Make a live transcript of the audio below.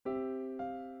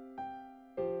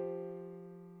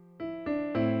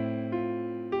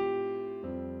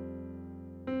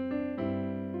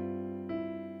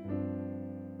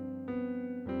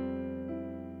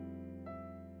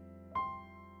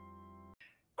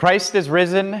Christ is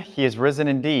risen. He is risen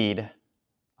indeed.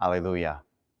 Alleluia.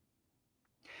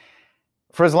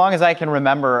 For as long as I can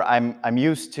remember, I'm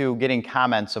used to getting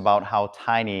comments about how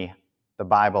tiny the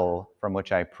Bible from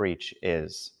which I preach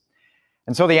is.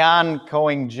 And so the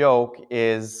ongoing joke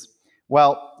is,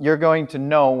 well, you're going to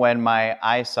know when my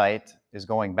eyesight is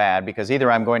going bad because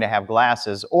either I'm going to have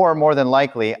glasses or more than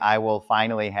likely I will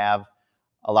finally have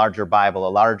a larger Bible, a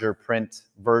larger print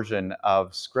version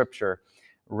of Scripture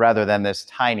rather than this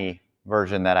tiny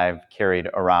version that I've carried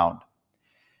around.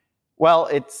 Well,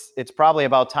 it's probably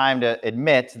about time to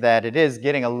admit that it is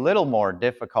getting a little more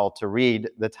difficult to read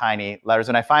the tiny letters,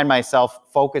 and I find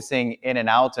myself focusing in and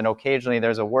out, and occasionally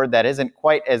there's a word that isn't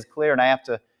quite as clear, and I have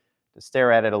to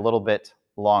stare at it a little bit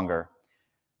longer.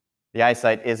 The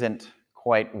eyesight isn't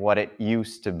quite what it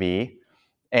used to be,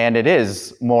 and it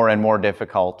is more and more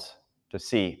difficult to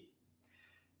see.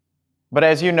 But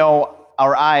as you know,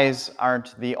 our eyes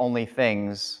aren't the only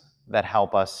things that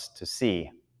help us to see,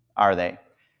 are they? In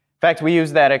fact, we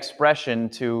use that expression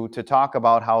to talk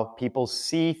about how people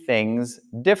see things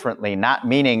differently, not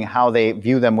meaning how they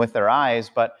view them with their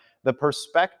eyes, but the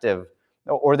perspective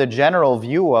or the general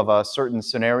view of a certain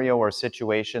scenario or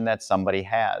situation that somebody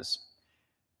has.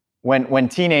 When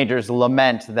teenagers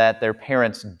lament that their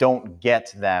parents don't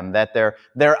get them, that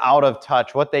they're out of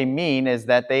touch, what they mean is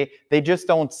that they just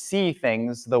don't see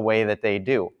things the way that they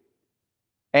do.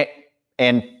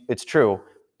 And it's true.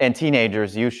 And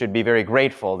teenagers, you should be very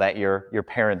grateful that your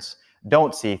parents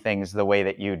don't see things the way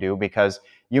that you do, because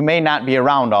you may not be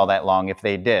around all that long if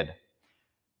they did.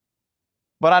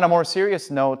 But on a more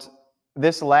serious note,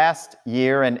 this last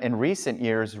year and recent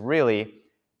years really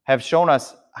have shown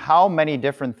us how many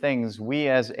different things we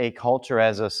as a culture,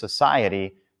 as a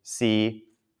society, see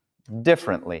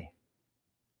differently.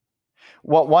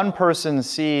 What one person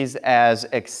sees as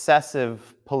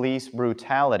excessive police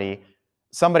brutality,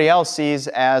 somebody else sees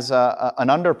as an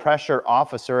under-pressure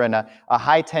officer in a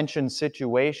high-tension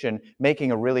situation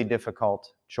making a really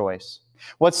difficult choice.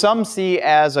 What some see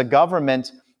as a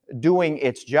government doing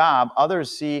its job,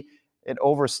 others see it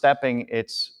overstepping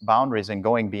its boundaries and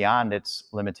going beyond its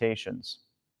limitations.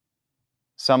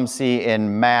 Some see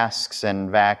in masks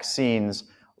and vaccines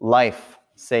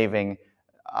life-saving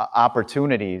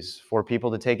opportunities for people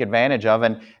to take advantage of,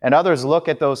 and others look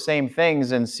at those same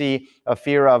things and see a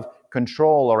fear of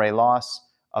control or a loss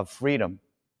of freedom.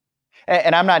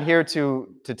 And I'm not here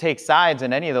to take sides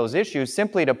in any of those issues,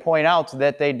 simply to point out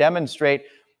that they demonstrate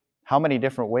how many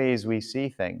different ways we see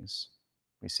things.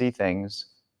 We see things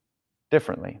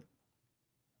differently.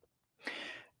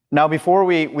 Now, before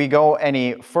we go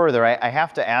any further, I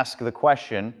have to ask the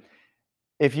question,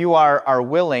 if you are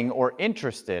willing or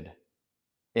interested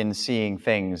in seeing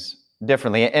things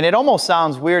differently. And it almost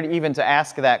sounds weird even to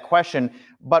ask that question,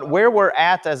 but where we're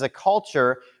at as a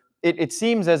culture, it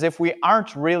seems as if we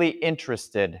aren't really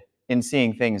interested in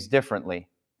seeing things differently.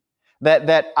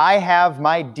 That I have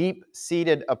my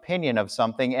deep-seated opinion of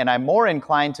something, and I'm more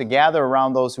inclined to gather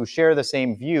around those who share the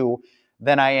same view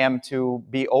than I am to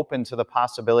be open to the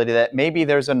possibility that maybe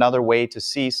there's another way to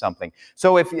see something.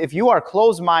 So if you are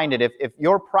closed-minded, if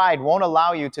your pride won't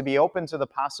allow you to be open to the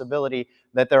possibility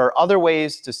that there are other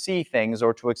ways to see things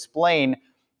or to explain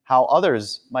how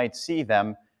others might see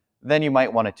them, then you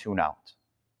might want to tune out.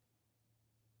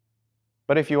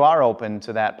 But if you are open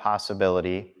to that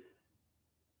possibility,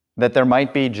 that there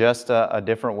might be just a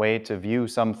different way to view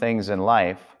some things in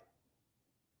life,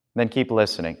 then keep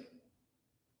listening.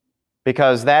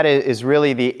 Because that is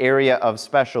really the area of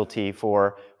specialty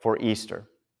for Easter.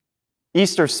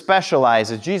 Easter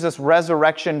specializes, Jesus'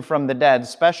 resurrection from the dead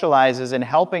specializes in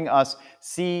helping us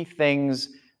see things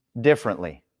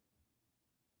differently.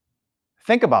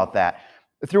 Think about that.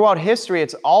 Throughout history,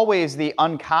 it's always the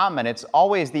uncommon, it's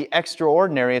always the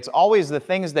extraordinary, it's always the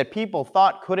things that people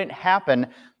thought couldn't happen,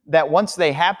 that once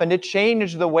they happened, it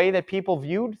changed the way that people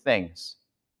viewed things.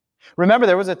 Remember,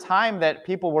 there was a time that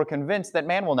people were convinced that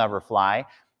man will never fly,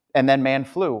 and then man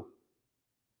flew,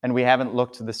 and we haven't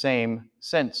looked the same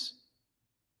since.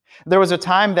 There was a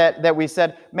time that we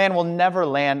said man will never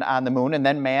land on the moon, and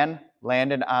then man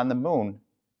landed on the moon,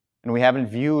 and we haven't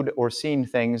viewed or seen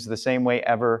things the same way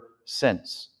ever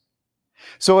since.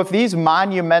 So if these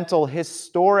monumental,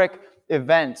 historic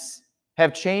events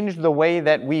have changed the way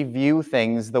that we view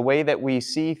things, the way that we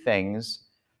see things,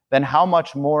 then how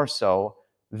much more so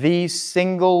the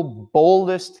single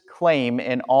boldest claim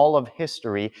in all of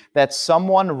history that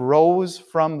someone rose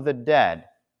from the dead,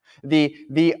 the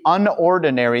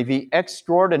unordinary, the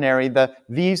extraordinary,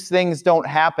 these things don't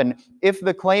happen. If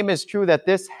the claim is true that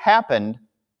this happened,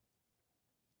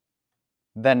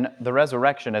 then the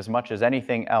resurrection, as much as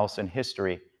anything else in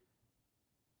history,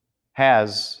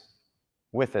 has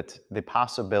with it the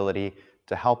possibility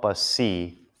to help us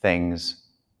see things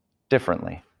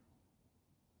differently.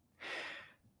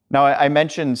 Now, I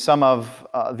mentioned some of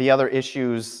the other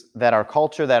issues that our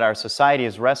culture, that our society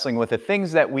is wrestling with, the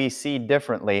things that we see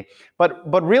differently. But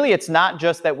really, it's not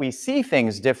just that we see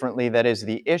things differently that is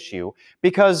the issue,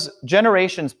 because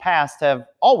generations past have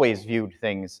always viewed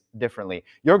things differently.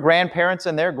 Your grandparents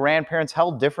and their grandparents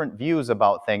held different views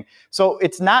about things. So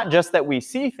it's not just that we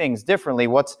see things differently.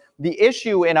 What's the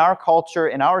issue in our culture,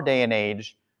 in our day and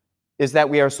age, is that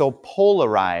we are so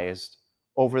polarized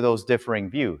over those differing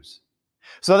views.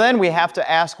 So then we have to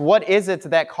ask, what is it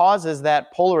that causes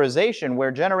that polarization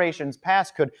where generations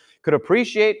past could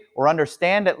appreciate or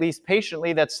understand, at least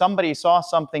patiently, that somebody saw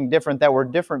something different, that were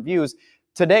different views?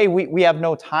 Today, we have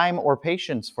no time or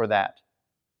patience for that.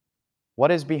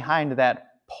 What is behind that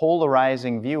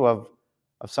polarizing view of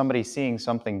somebody seeing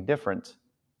something different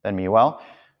than me? Well,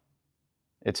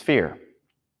 it's fear.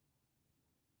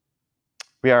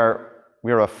 We are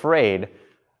afraid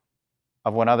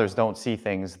of when others don't see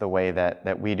things the way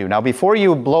that we do. Now, before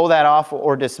you blow that off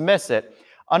or dismiss it,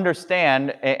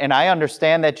 understand, and I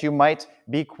understand that you might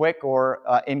be quick or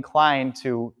inclined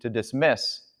to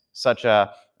dismiss such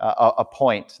a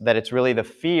point, that it's really the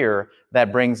fear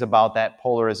that brings about that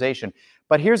polarization.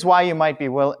 But here's why you might be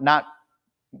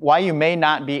why you may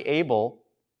not be able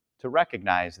to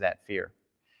recognize that fear.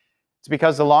 It's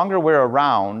because the longer we're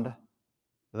around,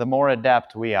 the more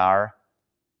adept we are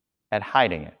at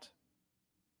hiding it.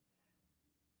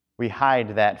 We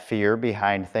hide that fear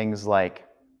behind things like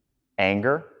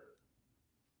anger,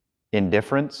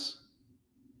 indifference,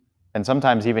 and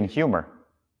sometimes even humor.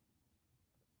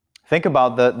 Think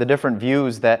about the different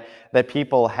views that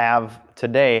people have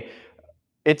today.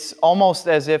 It's almost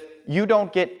as if you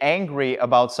don't get angry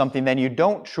about something, then you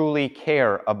don't truly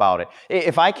care about it.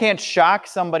 If I can't shock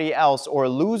somebody else or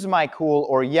lose my cool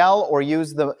or yell or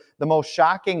use the most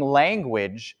shocking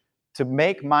language to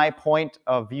make my point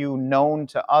of view known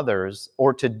to others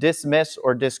or to dismiss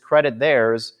or discredit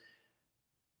theirs,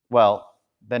 well,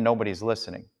 then nobody's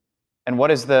listening. And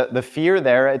what is the fear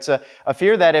there? It's a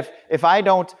fear that if I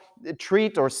don't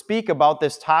treat or speak about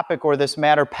this topic or this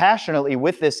matter passionately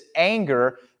with this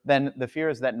anger, then the fear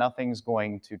is that nothing's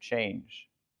going to change.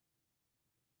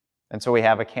 And so we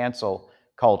have a cancel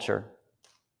culture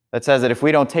that says that if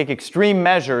we don't take extreme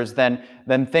measures, then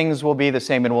things will be the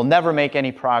same and we'll never make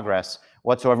any progress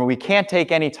whatsoever. We can't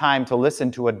take any time to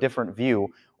listen to a different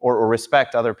view or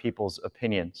respect other people's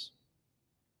opinions.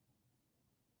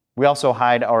 We also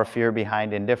hide our fear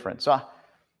behind indifference.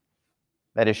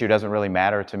 That issue doesn't really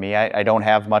matter to me. I don't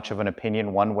have much of an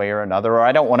opinion one way or another, or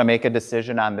I don't want to make a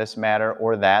decision on this matter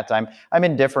or that. I'm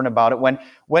indifferent about it.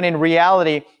 When in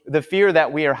reality, the fear that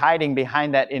we are hiding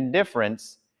behind that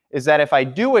indifference is that if I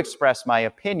do express my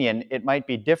opinion, it might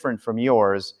be different from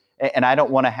yours, and I don't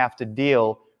want to have to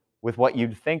deal with what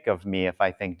you'd think of me if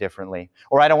I think differently.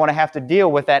 Or I don't want to have to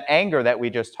deal with that anger that we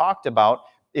just talked about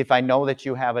if I know that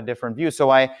you have a different view. So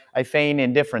I feign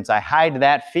indifference. I hide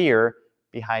that fear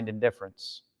behind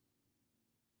indifference.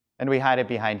 And we hide it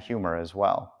behind humor as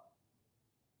well.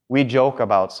 We joke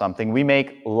about something. We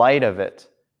make light of it,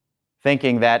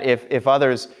 thinking that if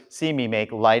others see me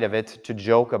make light of it, to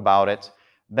joke about it,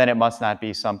 then it must not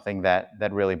be something that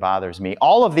really bothers me.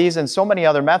 All of these and so many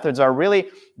other methods are really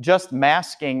just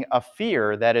masking a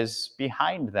fear that is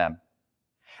behind them.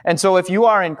 And so if you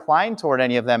are inclined toward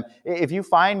any of them, if you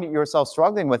find yourself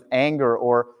struggling with anger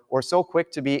or so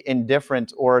quick to be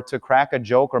indifferent or to crack a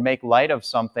joke or make light of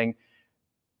something,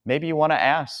 maybe you want to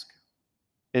ask,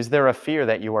 is there a fear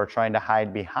that you are trying to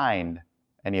hide behind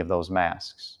any of those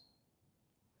masks?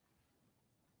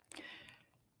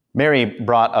 Mary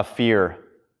brought a fear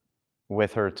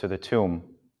with her to the tomb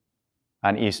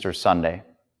on Easter Sunday.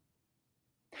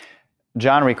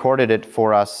 John recorded it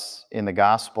for us in the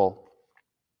Gospel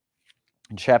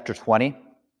in chapter 20.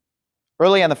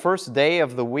 Early on the first day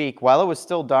of the week, while it was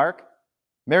still dark,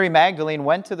 Mary Magdalene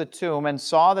went to the tomb and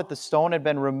saw that the stone had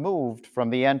been removed from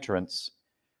the entrance.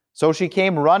 So she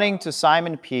came running to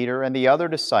Simon Peter and the other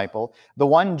disciple, the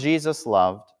one Jesus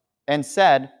loved, and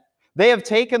said, "They have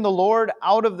taken the Lord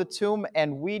out of the tomb,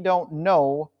 and we don't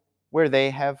know where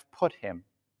they have put him."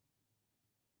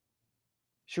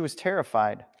 She was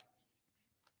terrified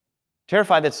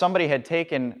that somebody had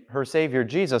taken her Savior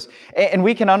Jesus. And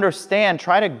we can understand,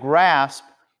 try to grasp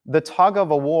the tug of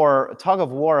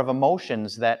war of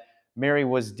emotions that Mary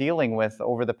was dealing with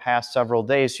over the past several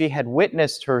days. She had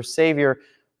witnessed her Savior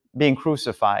being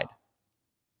crucified.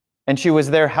 And she was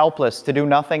there helpless to do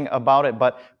nothing about it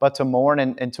but to mourn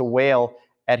and to wail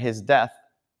at his death.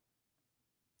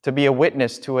 to be a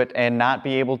witness to it and not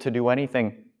be able to do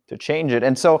anything to change it.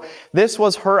 And so this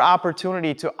was her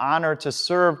opportunity to honor, to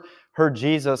serve her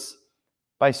Jesus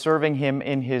by serving him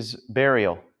in his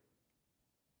burial.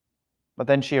 But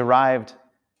then she arrived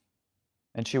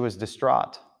and she was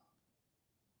distraught.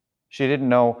 She didn't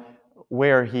know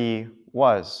where he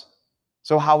was.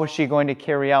 So how was she going to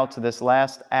carry out this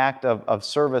last act of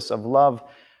service, of love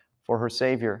for her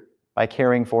Savior by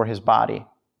caring for his body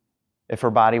if her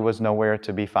body was nowhere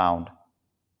to be found?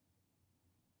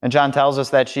 And John tells us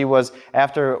that she was,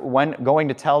 after going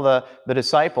to tell the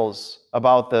disciples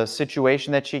about the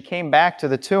situation, that she came back to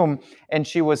the tomb and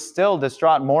she was still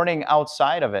distraught, mourning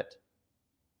outside of it.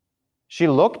 She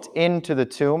looked into the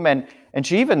tomb and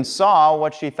she even saw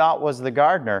what she thought was the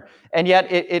gardener. And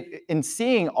yet, in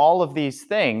seeing all of these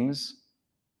things,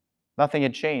 nothing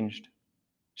had changed.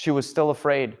 She was still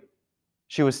afraid.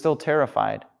 She was still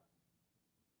terrified.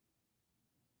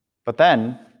 But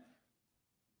then,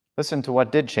 listen to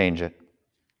what did change it.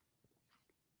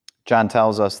 John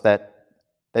tells us that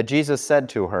Jesus said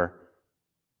to her,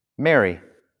 "Mary."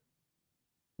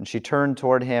 And she turned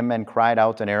toward him and cried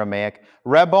out in Aramaic,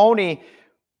 "Rabboni,"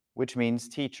 which means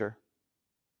teacher.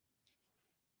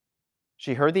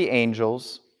 She heard the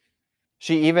angels.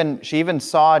 She even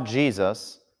saw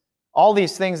Jesus. All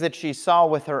these things that she saw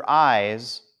with her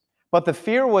eyes, but the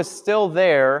fear was still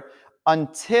there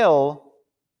until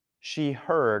she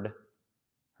heard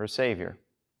her Savior.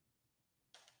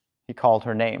 He called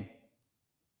her name,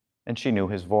 and she knew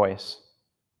his voice.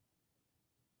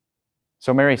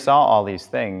 So Mary saw all these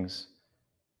things,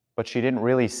 but she didn't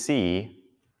really see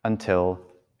until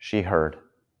she heard.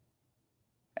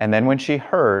 And then when she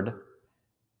heard,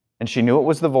 and she knew it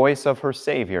was the voice of her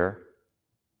Savior,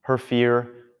 her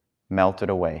fear melted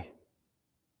away.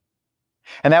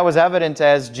 And that was evident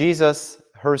as Jesus,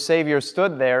 her Savior,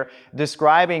 stood there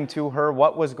describing to her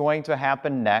what was going to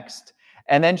happen next.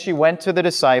 And then she went to the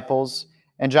disciples,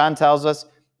 and John tells us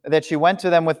that she went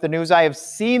to them with the news, "I have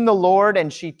seen the Lord,"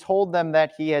 and she told them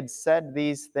that he had said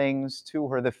these things to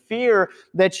her. The fear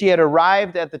that she had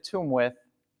arrived at the tomb with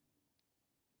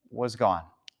was gone.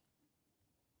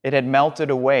 It had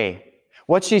melted away.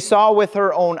 What she saw with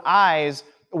her own eyes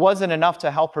wasn't enough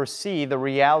to help her see the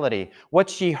reality.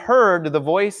 What she heard, the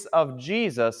voice of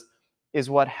Jesus, is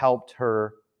what helped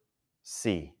her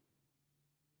see.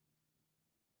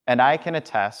 And I can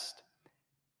attest,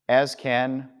 as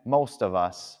can most of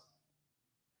us,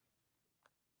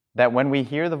 that when we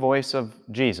hear the voice of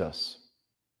Jesus,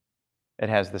 it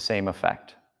has the same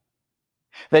effect.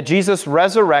 That Jesus'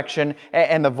 resurrection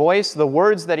and the voice, the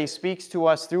words that he speaks to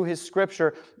us through his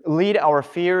scripture, lead our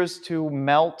fears to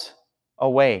melt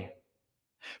away.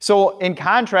 So in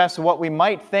contrast to what we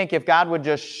might think, if God would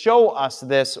just show us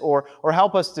this or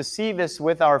help us to see this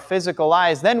with our physical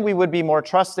eyes, then we would be more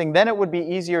trusting, then it would be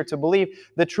easier to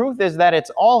believe. The truth is that it's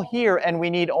all here and we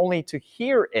need only to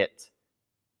hear it,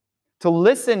 to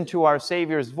listen to our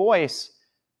Savior's voice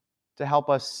to help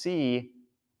us see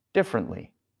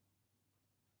differently.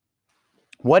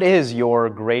 What is your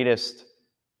greatest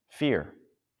fear?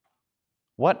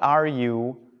 What are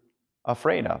you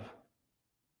afraid of?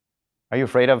 Are you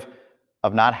afraid of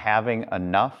not having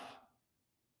enough?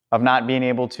 Of not being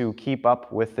able to keep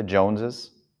up with the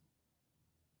Joneses?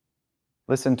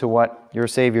 Listen to what your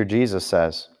Savior Jesus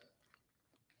says.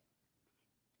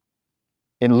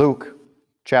 In Luke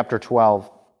chapter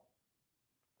 12,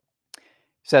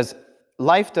 he says,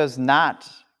 "Life does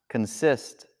not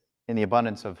consist in the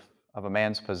abundance of a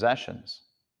man's possessions."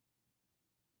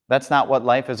 That's not what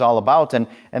life is all about. And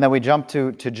then we jump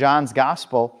to John's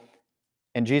Gospel,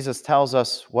 and Jesus tells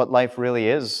us what life really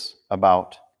is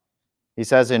about. He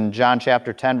says in John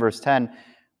chapter 10, verse 10,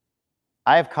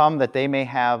 "I have come that they may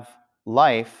have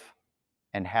life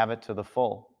and have it to the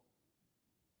full."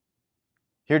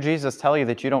 Hear Jesus tell you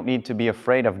that you don't need to be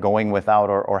afraid of going without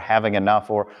or having enough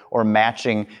or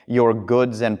matching your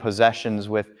goods and possessions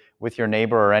with your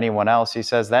neighbor or anyone else. He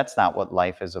says that's not what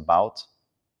life is about.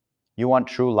 You want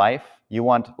true life? You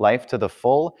want life to the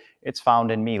full? It's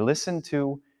found in me. Listen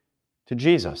to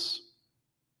Jesus.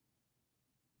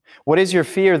 What is your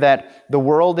fear? That the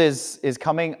world is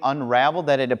coming unraveled,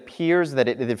 that it appears, that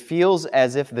it feels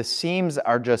as if the seams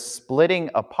are just splitting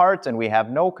apart and we have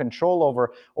no control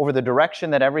over the direction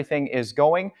that everything is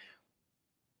going?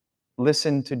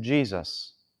 Listen to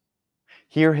Jesus.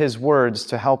 Hear his words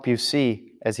to help you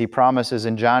see, as he promises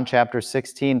in John chapter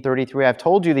 16:33, "I've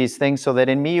told you these things so that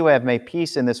in me you have made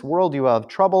peace. In this world you will have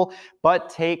trouble, but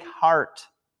take heart.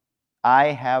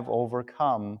 I have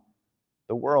overcome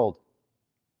the world."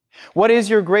 What is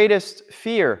your greatest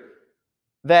fear?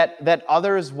 that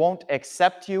others won't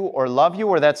accept you or love you,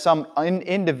 or that some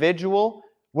individual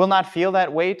will not feel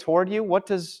that way toward you? What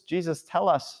does Jesus tell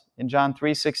us in John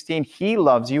 3:16? He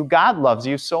loves you. God loves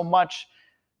you so much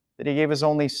that he gave his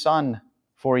only Son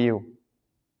for you.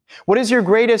 What is your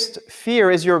greatest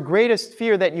fear? Is your greatest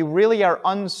fear that you really are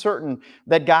uncertain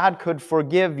that God could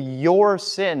forgive your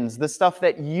sins, the stuff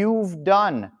that you've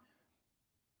done?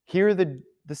 Hear the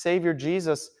Savior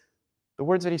Jesus, the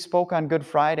words that he spoke on Good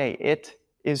Friday, "It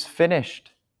is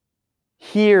finished."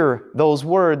 Hear those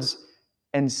words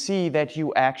and see that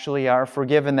you actually are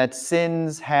forgiven, that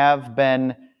sins have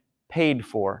been paid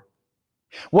for.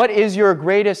 What is your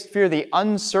greatest fear? The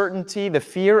uncertainty, the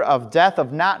fear of death,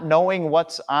 of not knowing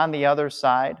what's on the other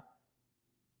side?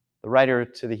 The writer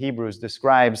to the Hebrews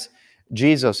describes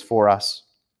Jesus for us.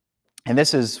 And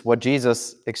this is what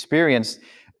Jesus experienced.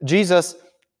 Jesus,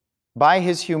 by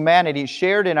his humanity,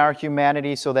 shared in our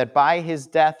humanity so that by his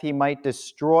death he might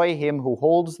destroy him who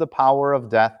holds the power of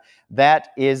death,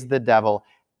 that is the devil,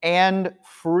 and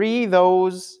free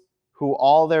those who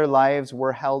all their lives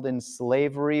were held in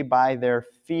slavery by their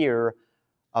fear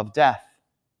of death.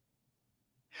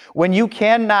 When you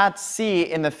cannot see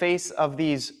in the face of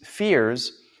these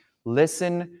fears,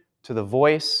 listen to the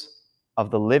voice of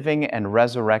the living and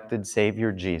resurrected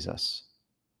Savior Jesus,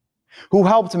 who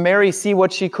helped Mary see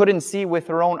what she couldn't see with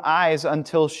her own eyes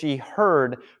until she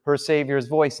heard her Savior's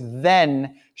voice.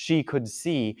 Then she could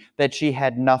see that she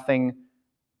had nothing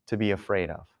to be afraid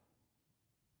of.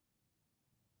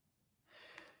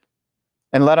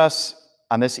 And let us,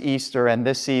 on this Easter and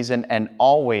this season and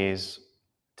always,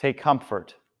 take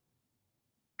comfort.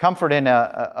 Comfort in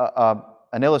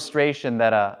an illustration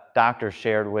that a doctor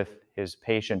shared with his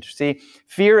patient. See,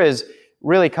 fear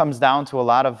really comes down to a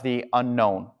lot of the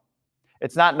unknown.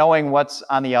 It's not knowing what's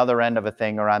on the other end of a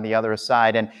thing or on the other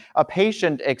side. And a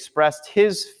patient expressed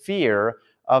his fear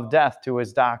of death to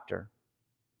his doctor.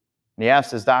 And he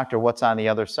asked his doctor, "What's on the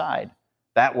other side?"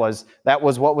 That was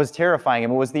what was terrifying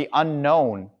him. It was the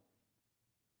unknown.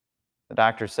 The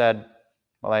doctor said,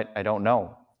 "Well, I don't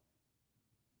know."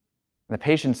 And the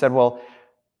patient said, "Well,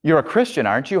 you're a Christian,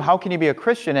 aren't you? How can you be a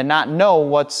Christian and not know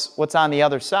what's on the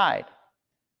other side?"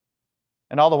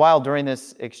 And all the while during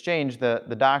this exchange,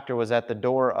 the doctor was at the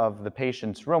door of the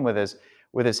patient's room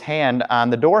with his hand on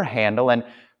the door handle, and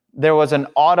there was an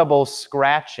audible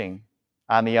scratching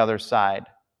on the other side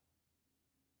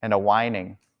and a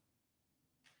whining.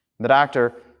 The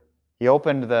doctor, he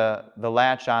opened the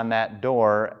latch on that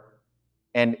door,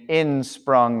 and in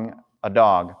sprung a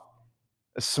dog,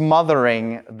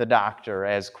 smothering the doctor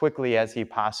as quickly as he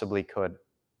possibly could.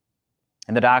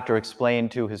 And the doctor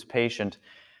explained to his patient,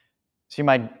 "See,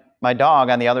 my dog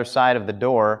on the other side of the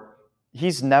door,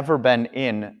 he's never been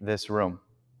in this room.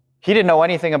 He didn't know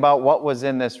anything about what was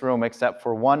in this room except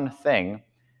for one thing,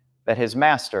 that his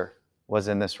master was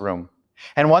in this room.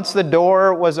 And once the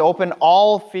door was open,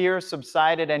 all fear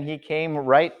subsided, and he came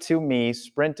right to me,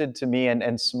 sprinted to me,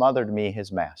 and smothered me,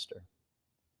 his master."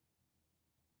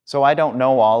 So I don't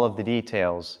know all of the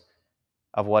details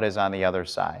of what is on the other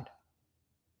side.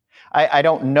 I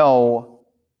don't know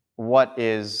what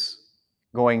is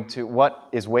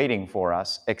waiting for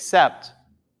us, except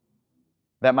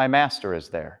that my master is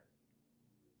there,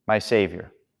 my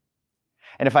Savior.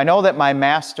 And if I know that my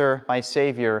master, my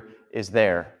Savior, is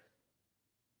there,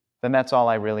 then that's all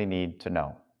I really need to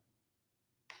know.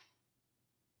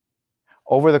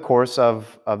 Over the course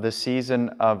of the season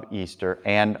of Easter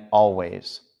and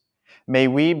always, may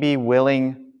we be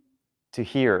willing to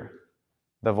hear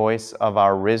the voice of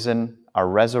our risen, our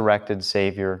resurrected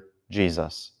Savior,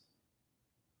 Jesus,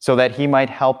 so that he might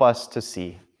help us to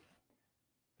see,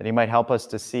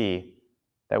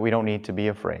 that we don't need to be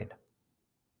afraid.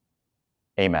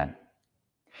 Amen.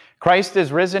 Christ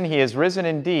is risen. He is risen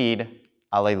indeed.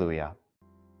 Alleluia.